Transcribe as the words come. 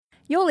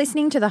You're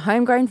listening to the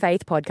Homegrown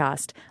Faith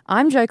podcast.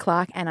 I'm Jo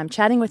Clark, and I'm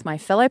chatting with my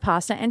fellow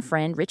pastor and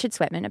friend Richard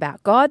Sweatman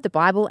about God, the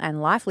Bible,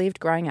 and life lived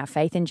growing our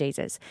faith in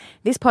Jesus.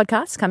 This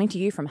podcast is coming to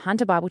you from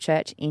Hunter Bible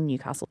Church in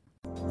Newcastle.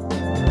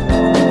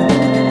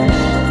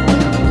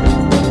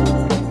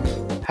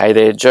 Hey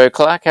there, Jo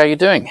Clark. How are you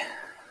doing?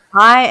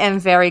 I am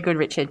very good,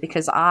 Richard,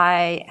 because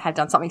I have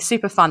done something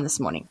super fun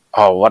this morning.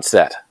 Oh, what's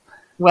that?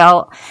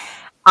 Well,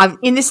 I'm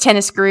in this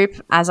tennis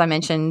group, as I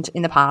mentioned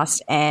in the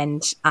past,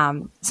 and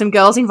some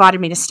girls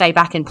invited me to stay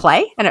back and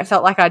play, and it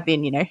felt like I'd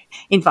been,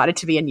 invited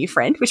to be a new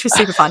friend, which was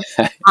super fun.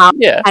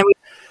 Yeah. And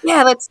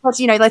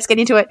let's get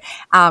into it.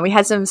 We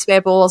had some spare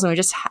balls, and we were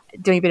just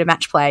doing a bit of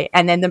match play,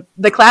 and then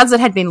the clouds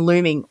that had been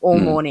looming all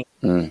morning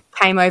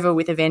came over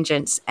with a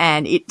vengeance,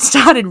 and it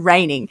started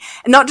raining,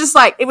 and not just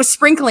like it was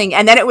sprinkling,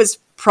 and then it was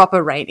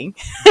proper raining.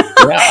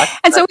 Yeah,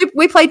 and so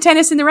we played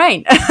tennis in the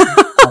rain.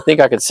 I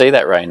think I could see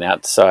that rain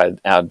outside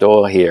our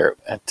door here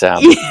at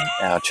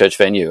our church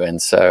venue,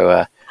 and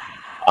so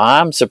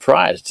I'm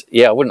surprised.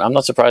 Yeah, I'm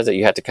not surprised that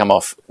you had to come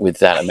off with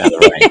that amount of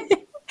rain.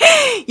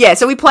 Yeah,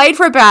 so we played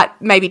for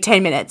about maybe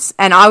 10 minutes,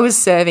 and I was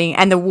serving,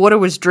 and the water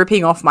was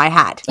dripping off my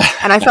hat,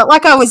 and I felt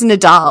like I was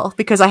Nadal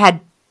because I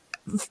had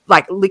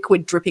like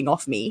liquid dripping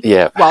off me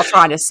while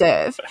trying to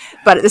serve.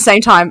 But at the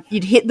same time,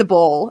 you'd hit the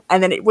ball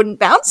and then it wouldn't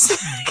bounce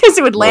because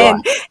it would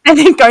land and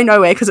then go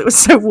nowhere because it was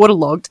so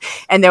waterlogged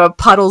and there were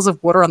puddles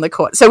of water on the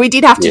court. So we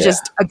did have to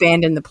just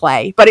abandon the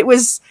play. But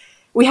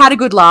we had a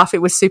good laugh.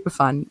 It was super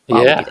fun while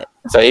we did it.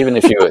 So even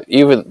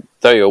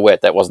though you were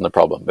wet, that wasn't the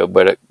problem. But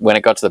when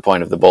it got to the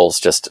point of the balls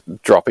just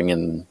dropping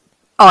in.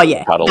 Oh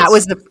yeah, puddles. that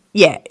was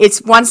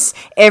it's once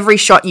every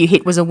shot you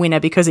hit was a winner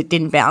because it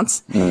didn't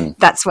bounce.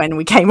 That's when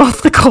we came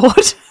off the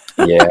court.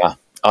 Yeah.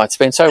 Oh, it's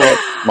been so wet.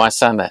 My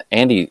son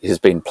Andy has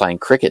been playing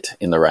cricket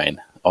in the rain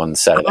on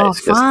Saturdays. Oh,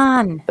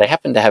 fun! They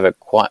happen to have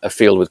a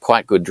field with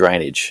quite good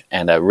drainage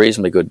and a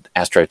reasonably good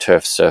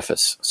AstroTurf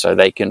surface, so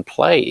they can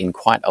play in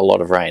quite a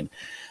lot of rain.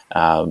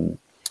 But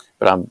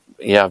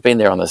I've been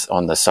there on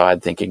the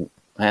side thinking,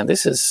 man,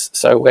 this is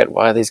so wet.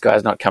 Why are these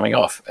guys not coming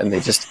off? And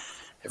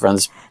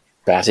everyone's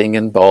batting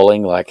and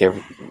bowling like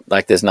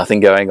there's nothing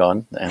going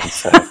on, and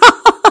so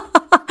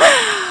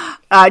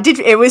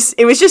it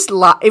was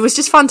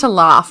just fun to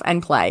laugh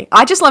and play.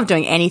 I just love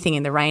doing anything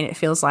in the rain. It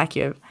feels like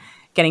you're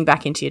getting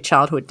back into your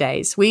childhood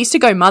days. We used to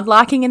go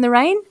mudlarking in the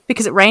rain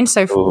because it rained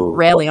so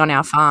rarely on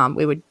our farm.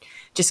 We would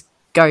just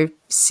go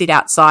sit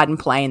outside and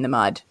play in the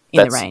mud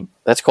in the rain.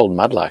 That's called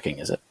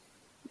mudlarking, is it?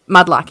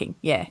 Mudlarking,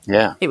 yeah.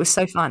 Yeah. It was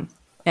so fun.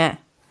 Yeah.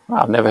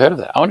 Well, I've never heard of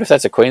that. I wonder if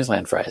that's a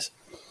Queensland phrase.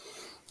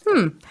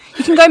 You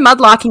can go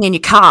mudlarking in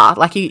your car,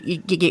 like you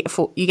get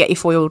your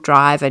four-wheel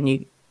drive and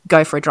you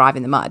go for a drive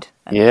in the mud.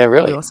 And yeah,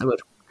 really.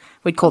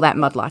 We'd call that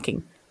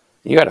mudlarking.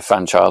 You had a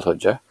fun childhood,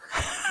 Jo.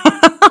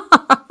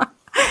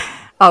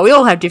 Oh, we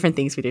all have different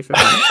things we do for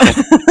fun.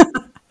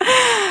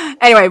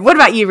 Anyway, what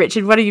about you,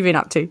 Richard? What have you been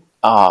up to?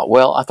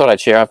 Well, I thought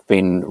I'd share. I've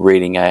been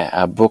reading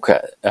a book,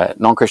 a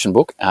non-Christian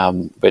book,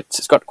 but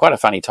it's got quite a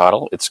funny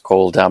title. It's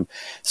called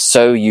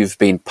 "So You've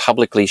Been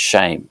Publicly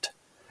Shamed."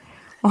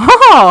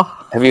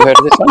 Oh, have you heard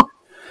of this one?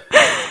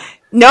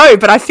 No,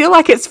 but I feel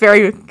like it's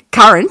very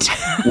current.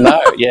 No,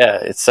 yeah.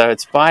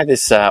 It's by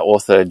this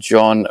author,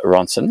 Jon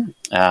Ronson,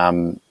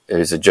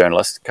 who's a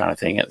journalist kind of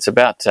thing. It's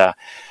about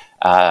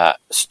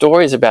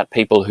stories about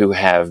people who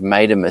have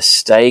made a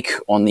mistake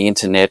on the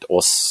internet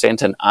or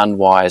sent an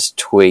unwise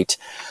tweet,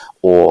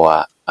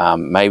 or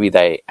maybe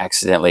they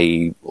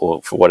accidentally,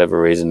 or for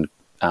whatever reason,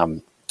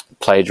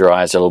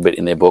 plagiarized a little bit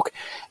in their book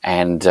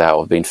and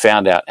or been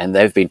found out, and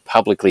they've been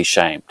publicly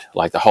shamed.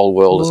 Like the whole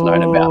world has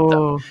known about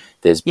them.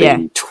 There's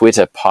been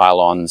Twitter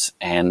pile-ons,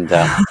 and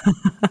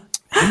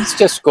he's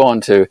just gone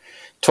to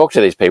talk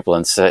to these people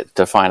and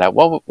to find out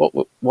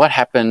what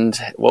happened,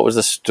 what was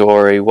the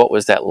story, what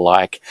was that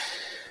like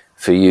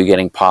for you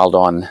getting piled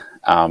on,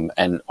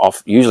 and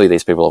usually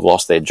these people have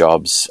lost their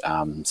jobs,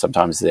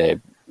 sometimes their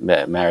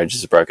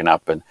marriages are broken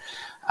up, and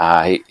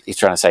he's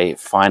trying to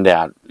find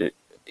out,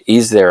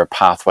 is there a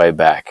pathway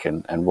back,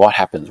 and what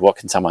happens, what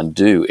can someone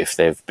do if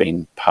they've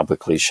been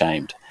publicly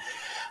shamed?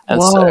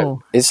 And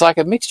so it's like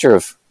a mixture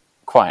of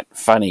quite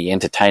funny,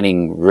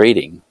 entertaining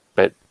reading,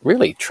 but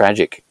really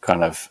tragic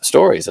kind of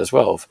stories as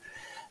well.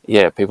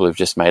 People who've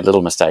just made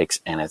little mistakes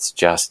and it's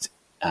just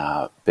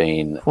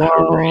been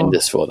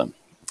horrendous for them.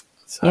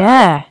 So,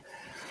 yeah.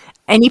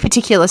 Any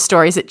particular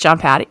stories that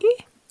jump out at you?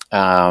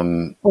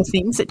 Or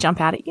things that jump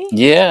out at you?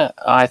 Yeah,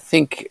 I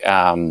think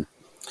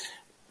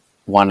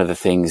one of the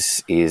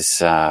things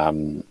is,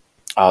 one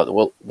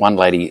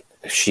lady,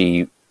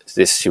 she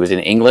was in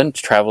England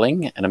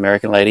traveling, an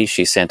American lady.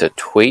 She sent a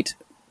tweet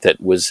that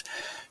was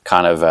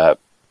kind of a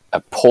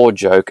poor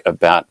joke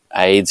about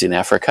AIDS in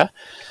Africa.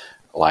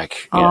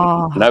 Like,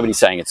 nobody's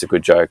saying it's a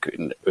good joke,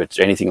 it's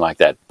anything like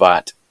that,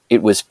 but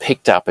it was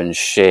picked up and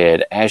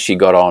shared as she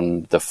got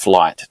on the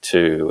flight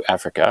to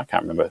Africa. I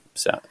can't remember,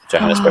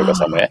 Johannesburg or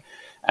somewhere.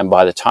 And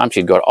by the time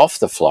she'd got off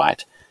the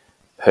flight,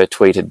 her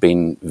tweet had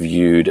been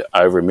viewed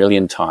over 1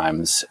 million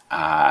times.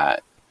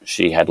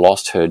 She had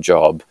lost her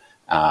job.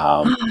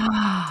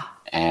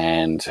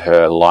 and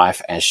her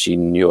life as she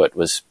knew it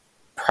was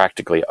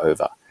practically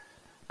over.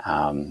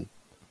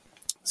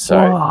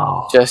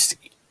 Wow. Just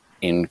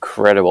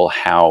incredible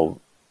how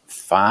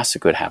fast it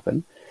could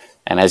happen.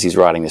 And as he's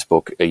writing this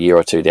book, a year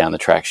or two down the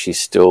track, she's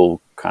still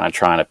kind of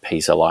trying to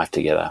piece her life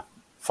together,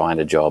 find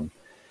a job,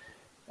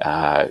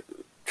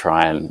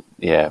 try and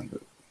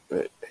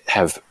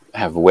have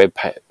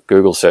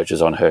Google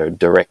searches on her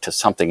direct to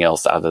something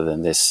else other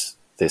than this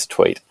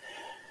tweet.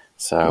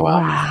 So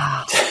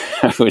wow.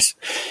 it was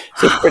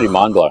pretty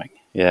mind blowing.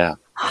 Yeah.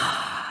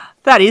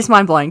 That is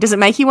mind blowing. Does it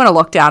make you want to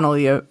lock down all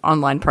your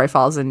online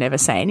profiles and never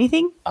say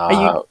anything?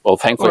 Well,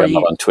 thankfully I'm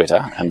not on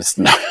Twitter, and there's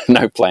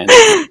no plan.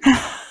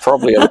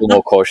 Probably a little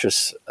more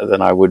cautious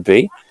than I would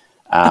be.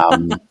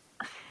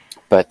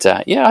 But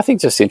I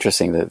think just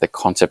interesting that the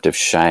concept of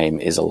shame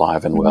is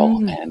alive and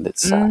well, and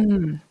it's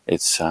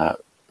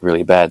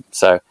really bad.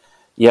 So,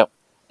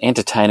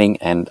 entertaining,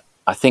 and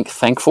I think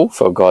thankful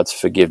for God's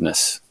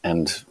forgiveness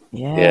and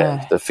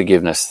the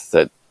forgiveness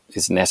that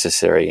is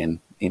necessary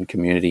in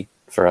community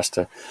for us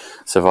to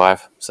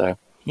survive. So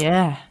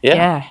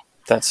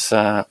that's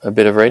a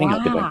bit of reading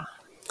I've been doing.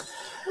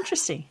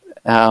 Interesting.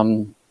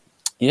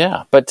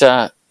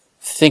 But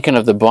thinking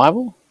of the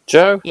Bible,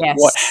 Joe, yes.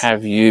 What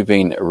have you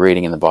been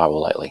reading in the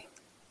Bible lately?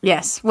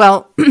 Yes,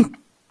 well,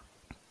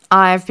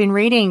 I've been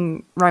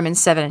reading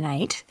Romans 7 and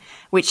 8,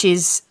 which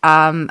is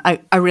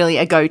really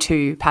a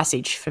go-to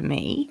passage for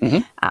me.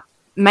 Mm-hmm.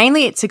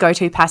 Mainly it's a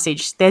go-to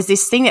passage. There's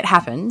this thing that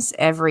happens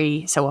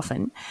every so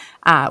often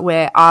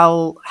where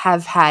I'll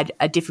have had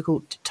a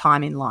difficult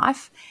time in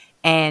life,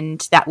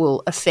 and that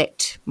will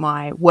affect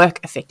my work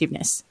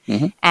effectiveness.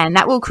 Mm-hmm. And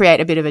that will create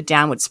a bit of a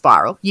downward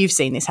spiral. You've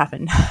seen this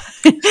happen.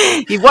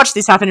 You've watched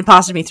this happen and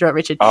passed me through it,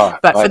 Richard.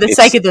 But for the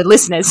sake of the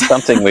listeners.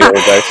 Something we all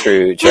go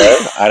through, Joe.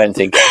 I don't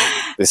think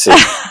this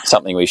is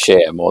something we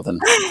share more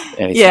than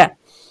anything. Yeah,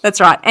 that's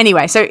right.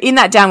 Anyway, so in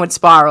that downward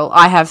spiral,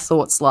 I have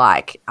thoughts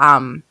like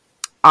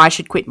I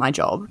should quit my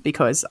job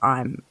because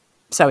I'm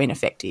so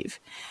ineffective.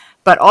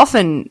 But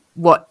often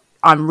what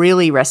I'm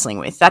really wrestling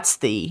with, that's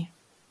the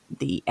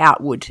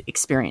outward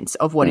experience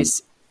of what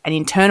is an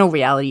internal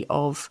reality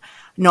of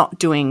not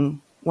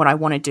doing what I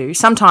want to do,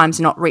 sometimes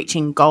not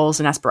reaching goals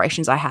and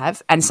aspirations I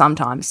have, and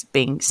sometimes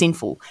being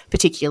sinful,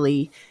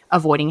 particularly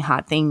avoiding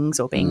hard things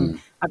or being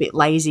a bit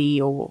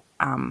lazy or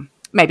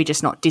maybe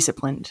just not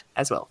disciplined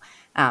as well,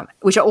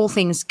 which are all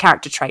things,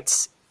 character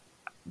traits,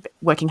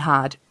 working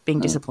hard, being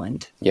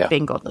disciplined,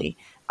 being godly,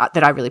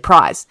 that I really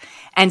prize.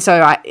 And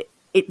so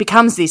it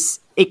becomes this,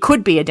 it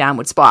could be a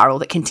downward spiral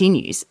that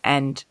continues.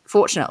 And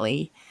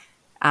fortunately,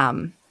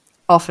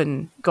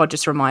 often God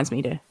just reminds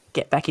me to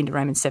get back into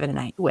Romans 7 and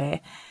 8, where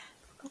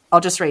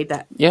I'll just read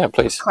that. Yeah,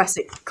 please.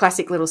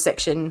 Classic little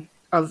section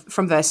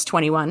from verse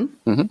 21.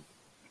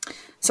 Mm-hmm.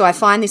 So I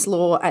find this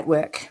law at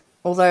work.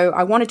 Although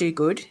I want to do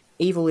good,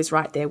 evil is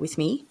right there with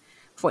me.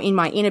 For in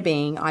my inner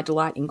being I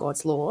delight in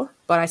God's law,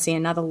 but I see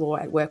another law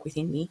at work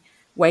within me,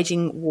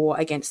 waging war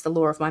against the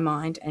law of my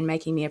mind and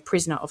making me a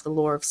prisoner of the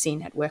law of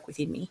sin at work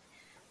within me.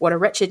 What a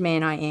wretched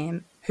man I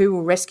am! Who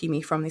will rescue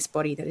me from this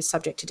body that is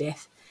subject to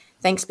death?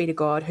 Thanks be to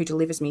God who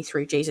delivers me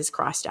through Jesus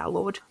Christ our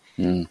Lord.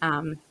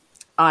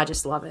 I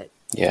just love it.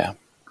 Yeah.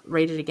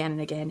 Read it again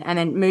and again. And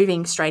then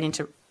moving straight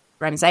into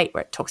Romans 8,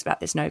 where it talks about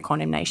there's no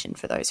condemnation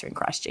for those who are in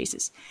Christ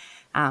Jesus.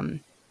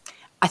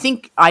 I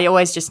think I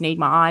always just need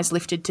my eyes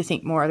lifted to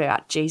think more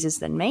about Jesus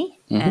than me,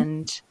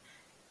 and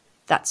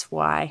that's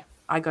why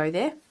I go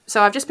there.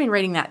 So I've just been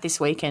reading that this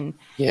week, and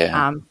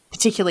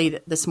particularly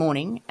this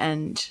morning,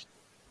 and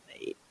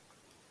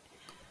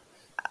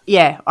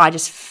I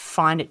just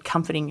find it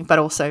comforting, but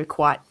also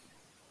quite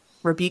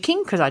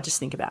rebuking, because I just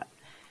think about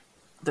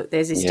that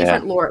there's this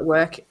different law at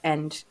work,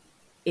 and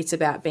it's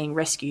about being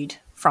rescued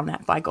from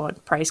that by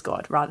God, praise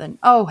God, rather than,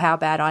 oh, how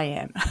bad I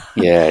am.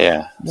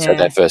 Yeah. So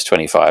that verse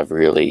 25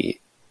 really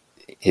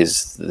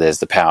there's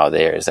the power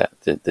there, is that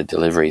the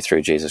delivery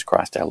through Jesus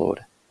Christ our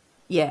Lord.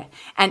 Yeah.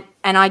 And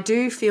I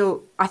do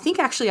feel, I think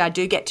actually I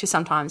do get to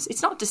sometimes,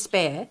 it's not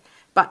despair,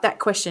 but that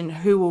question,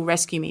 who will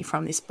rescue me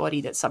from this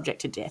body that's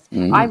subject to death?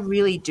 I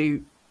really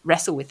do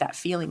wrestle with that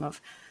feeling of,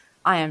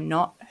 I am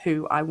not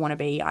who I want to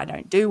be. I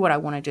don't do what I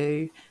want to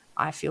do.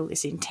 I feel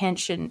this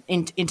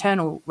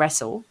internal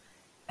wrestle.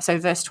 So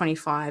verse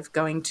 25,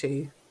 going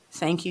to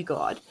thank you,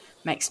 God,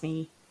 makes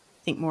me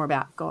think more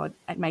about God.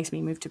 It makes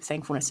me move to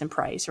thankfulness and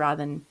praise rather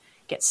than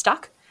get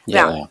stuck.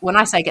 Yeah. Now, when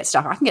I say get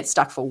stuck, I can get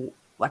stuck for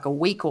like a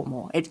week or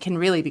more. It can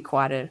really be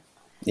quite a...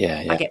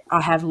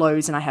 I have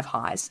lows and I have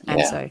highs.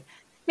 And so,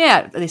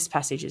 this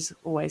passage is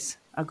always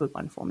a good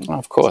one for me. Well,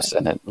 of course,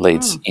 and it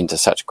leads into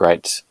such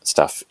great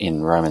stuff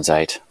in Romans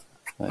 8.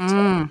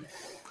 So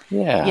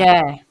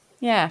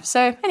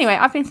anyway,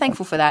 I've been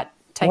thankful for that,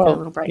 taking a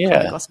little break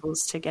from the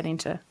Gospels to get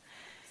into...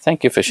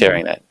 Thank you for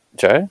sharing that,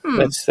 Joe.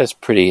 That's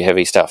pretty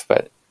heavy stuff,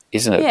 but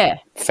isn't it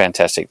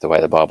fantastic the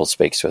way the Bible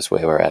speaks to us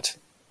where we're at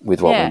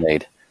with what we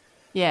need?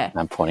 Yeah.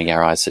 And pointing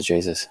our eyes to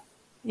Jesus.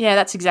 Yeah,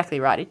 that's exactly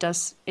right. It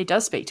does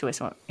speak to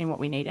us in what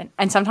we need,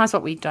 and sometimes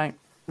what we don't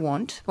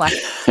want. Like,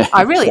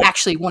 I really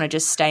actually want to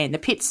just stay in the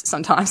pits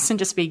sometimes and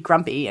just be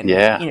grumpy and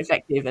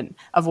ineffective and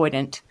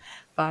avoidant.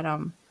 But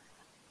I'm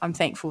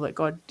thankful that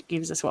God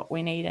gives us what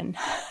we need and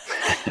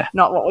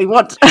not what we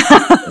want.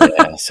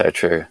 Yeah, so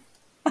true.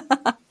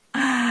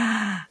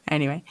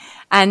 Anyway,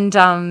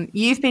 and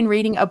you've been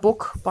reading a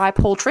book by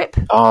Paul Tripp.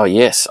 Oh,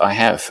 yes, I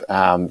have.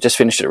 Just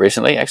finished it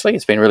recently, actually.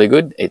 It's been really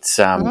good. It's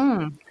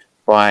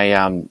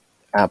by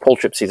Paul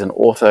Tripp. He's an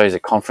author, he's a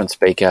conference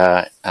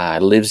speaker,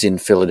 lives in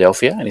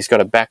Philadelphia, and he's got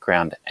a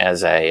background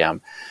as a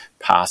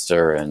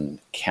pastor and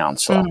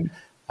counselor.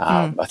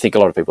 I think a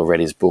lot of people read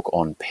his book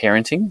on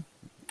parenting.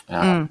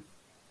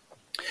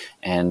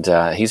 And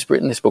he's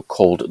written this book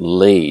called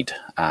Lead,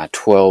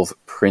 12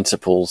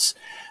 Principles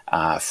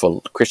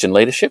for Christian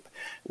Leadership,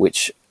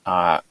 which,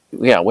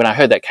 when I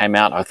heard that came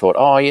out, I thought,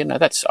 I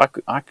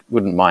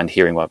wouldn't mind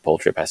hearing what Paul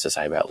Tripp has to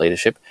say about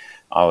leadership.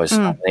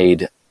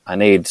 I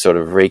need sort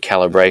of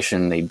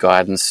recalibration, need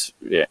guidance,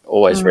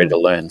 always ready to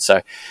learn.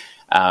 So,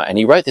 and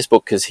he wrote this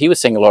book because he was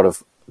seeing a lot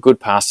of good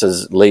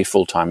pastors leave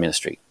full-time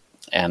ministry,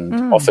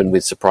 and often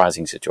with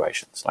surprising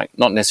situations, like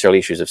not necessarily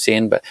issues of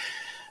sin, but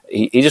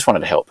he just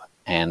wanted to help.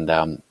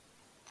 And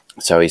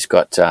so he's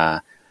got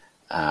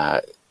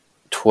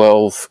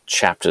 12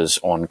 chapters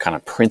on kind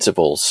of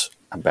principles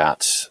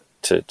about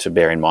to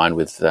bear in mind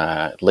with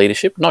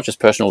leadership, not just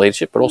personal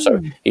leadership, but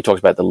also he talks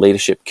about the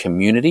leadership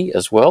community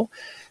as well,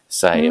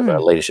 say of a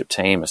leadership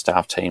team, a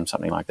staff team,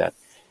 something like that.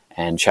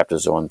 And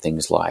chapters on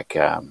things like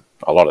a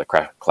lot of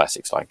the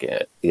classics like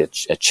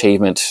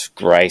achievement,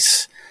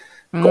 grace,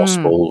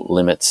 gospel,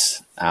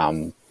 limits.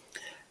 And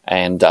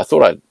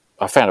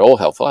I found it all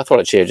helpful. I thought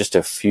I'd share just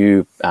a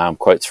few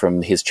quotes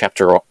from his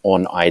chapter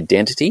on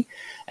identity.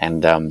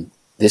 And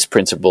this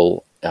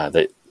principle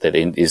that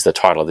is the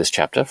title of this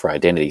chapter for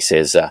identity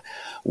says,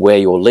 where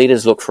your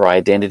leaders look for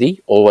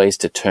identity always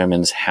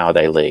determines how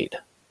they lead.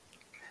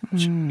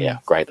 Which,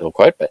 great little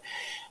quote. But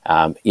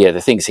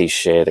the things he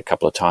shared a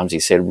couple of times, he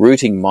said,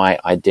 rooting my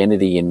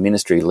identity in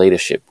ministry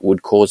leadership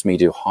would cause me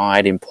to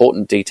hide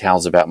important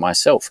details about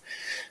myself,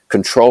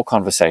 control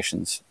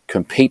conversations,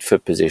 compete for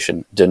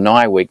position,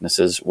 deny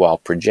weaknesses while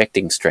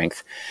projecting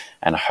strength,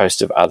 and a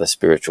host of other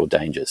spiritual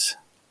dangers.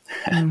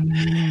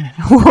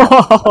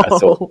 I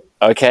thought,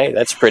 okay,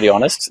 that's pretty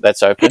honest.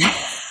 That's open.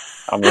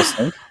 I'm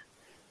listening.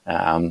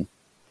 I've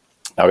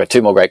got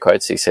two more great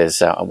quotes. He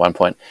says at one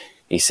point,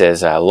 he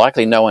says,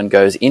 likely no one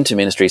goes into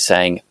ministry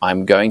saying,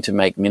 I'm going to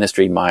make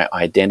ministry my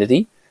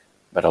identity,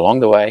 but along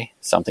the way,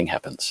 something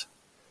happens.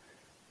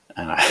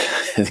 And I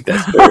think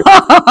that's very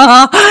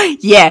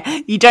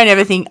you don't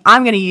ever think,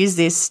 I'm going to use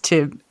this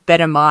to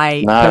better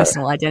my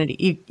personal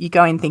identity. You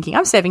go in thinking,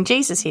 I'm serving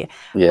Jesus here.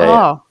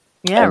 Right.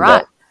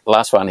 The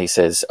last one, he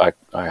says, I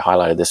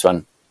highlighted this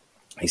one.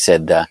 He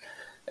said,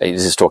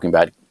 he's just talking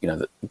about,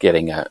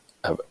 getting a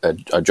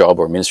job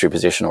or a ministry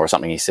position or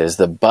something. He says,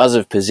 the buzz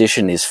of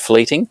position is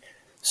fleeting,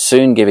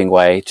 soon giving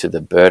way to the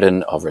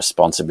burden of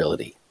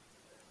responsibility.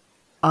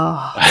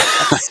 Oh,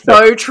 that's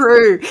so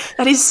true.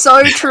 That is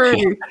so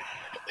true.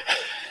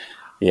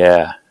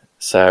 Yeah.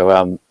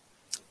 So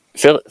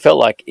felt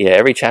like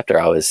every chapter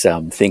I was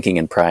thinking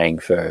and praying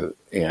for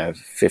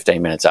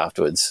 15 minutes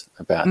afterwards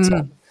about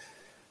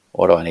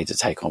what do I need to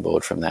take on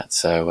board from that.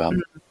 So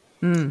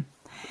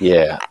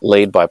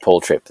Lead by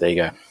Paul Tripp. There you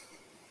go.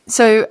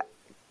 So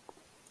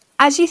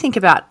as you think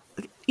about,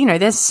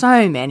 there's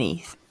so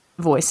many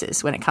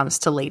voices when it comes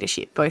to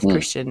leadership, both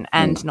Christian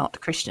and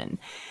not Christian,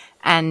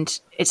 and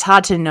it's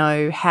hard to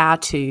know how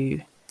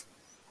to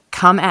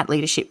come at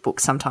leadership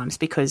books sometimes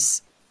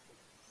because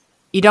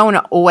you don't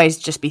want to always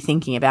just be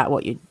thinking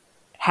about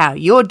how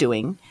you're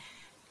doing,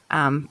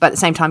 but at the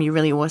same time you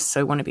really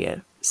also want to be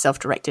a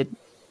self-directed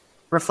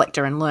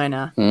reflector and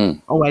learner,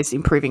 always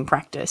improving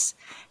practice.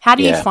 How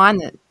do you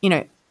find that,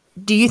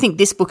 do you think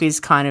this book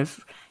is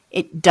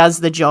it does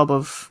the job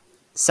of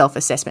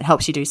self-assessment,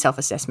 helps you do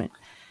self-assessment,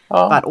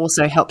 but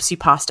also helps you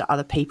pass to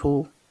other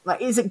people?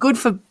 Like, is it good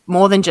for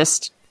more than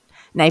just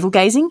navel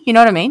gazing? You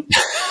know what I mean?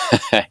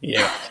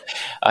 Yeah.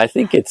 I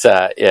think it's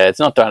it's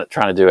not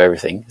trying to do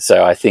everything.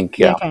 So I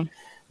think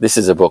this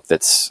is a book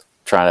that's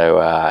trying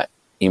to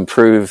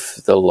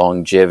improve the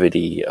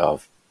longevity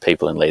of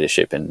people in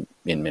leadership in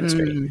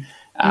ministry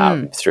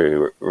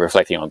through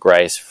reflecting on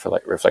grace,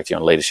 reflecting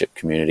on leadership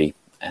community.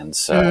 And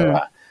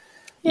so,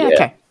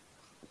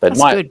 But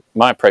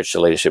my approach to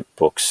leadership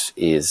books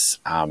is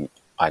I'm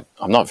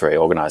not very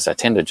organized. I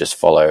tend to just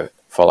follow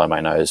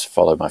my nose,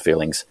 follow my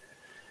feelings.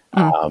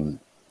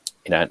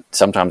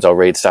 Sometimes I'll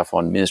read stuff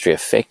on ministry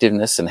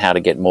effectiveness and how to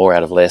get more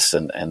out of less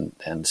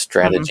and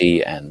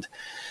strategy and,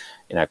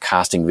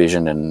 casting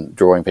vision and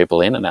drawing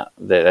people in. And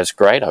that's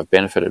great. I've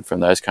benefited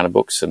from those kind of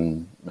books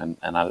and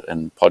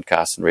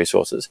podcasts and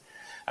resources.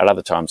 At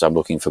other times I'm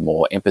looking for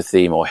more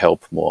empathy, more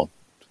help, more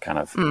kind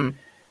of,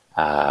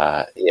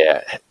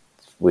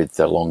 with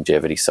the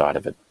longevity side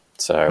of it.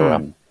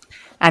 So,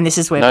 and this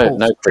is where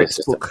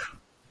Paul's book,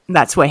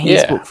 that's where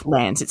his book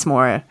lands. It's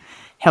more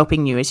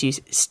helping you as you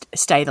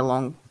stay the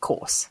long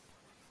course.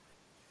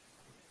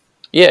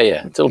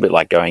 Yeah. It's a little bit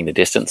like Going the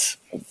Distance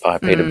by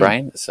Peter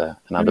Brain. It's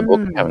another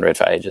book I haven't read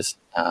for ages.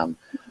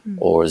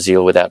 Or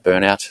Zeal Without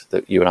Burnout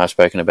that you and I have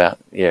spoken about.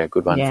 Yeah, a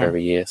good one for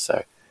every year.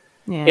 So,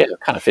 it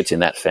kind of fits in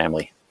that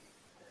family.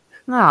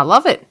 Oh, I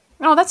love it.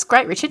 Oh, that's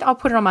great, Richard. I'll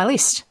put it on my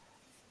list.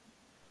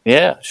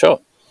 Yeah, sure.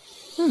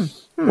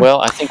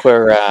 Well, I think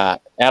we're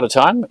out of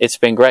time. It's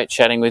been great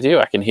chatting with you.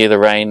 I can hear the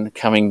rain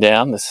coming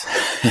down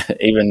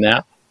even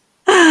now.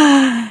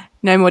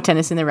 No more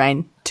tennis in the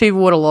rain. Too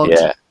waterlogged.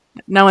 Yeah.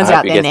 No one's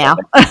out there now.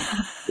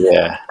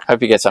 Yeah.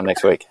 Hope you get some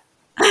next week.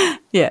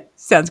 Yeah,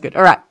 sounds good.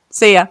 All right.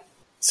 See ya.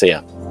 See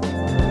ya.